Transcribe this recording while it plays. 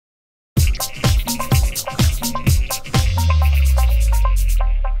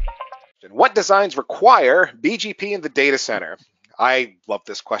what designs require BGP in the data center? I love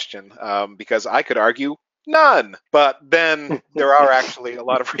this question because I could argue none, but then there are actually a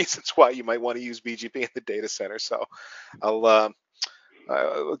lot of reasons why you might want to use BGP in the data center. So I'll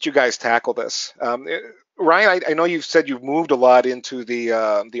let you guys tackle this. Ryan, I know you've said you've moved a lot into the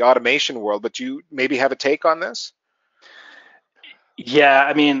automation world, but you maybe have a take on this? Yeah,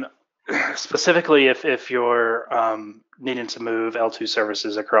 I mean, specifically if you're needing to move L2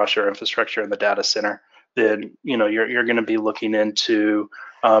 services across your infrastructure in the data center, then you're going to be looking into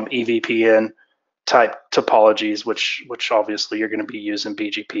EVPN type topologies, which obviously you're going to be using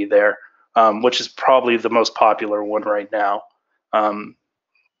BGP there, which is probably the most popular one right now.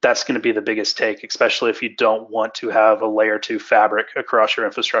 That's going to be the biggest take, especially if you don't want to have a layer 2 fabric across your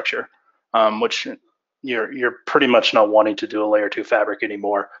infrastructure, which you're pretty much not wanting to do a layer 2 fabric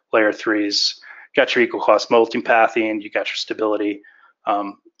anymore. Layer 3's got your equal cost multipathing, you got your stability,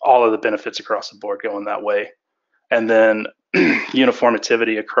 all of the benefits across the board going that way. And then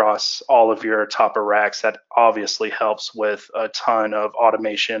uniformity across all of your top of racks, that obviously helps with a ton of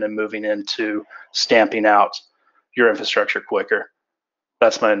automation and moving into stamping out your infrastructure quicker.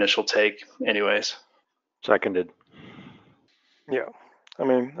 That's my initial take anyways. Seconded. Yeah, I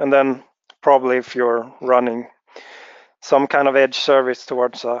mean, and then probably if you're running some kind of edge service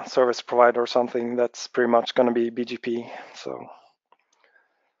towards a service provider or something, that's pretty much going to be BGP. So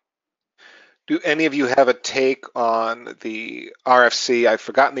do any of you have a take on the RFC? I've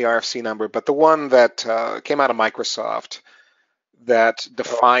forgotten the RFC number, but the one that came out of Microsoft that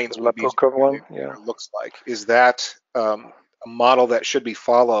defines what BGP looks like. Is that a model that should be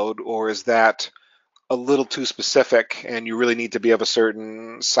followed, or is that a little too specific and you really need to be of a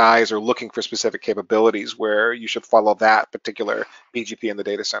certain size or looking for specific capabilities where you should follow that particular BGP in the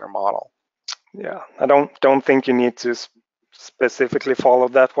data center model? Yeah, I don't think you need to specifically follow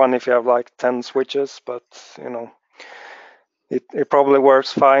that one if you have like 10 switches, but it probably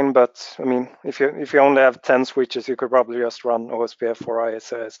works fine. But I mean, if you only have 10 switches, you could probably just run OSPF or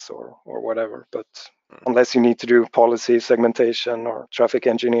ISS or whatever. But unless you need to do policy segmentation or traffic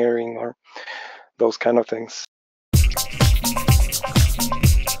engineering or those kind of things.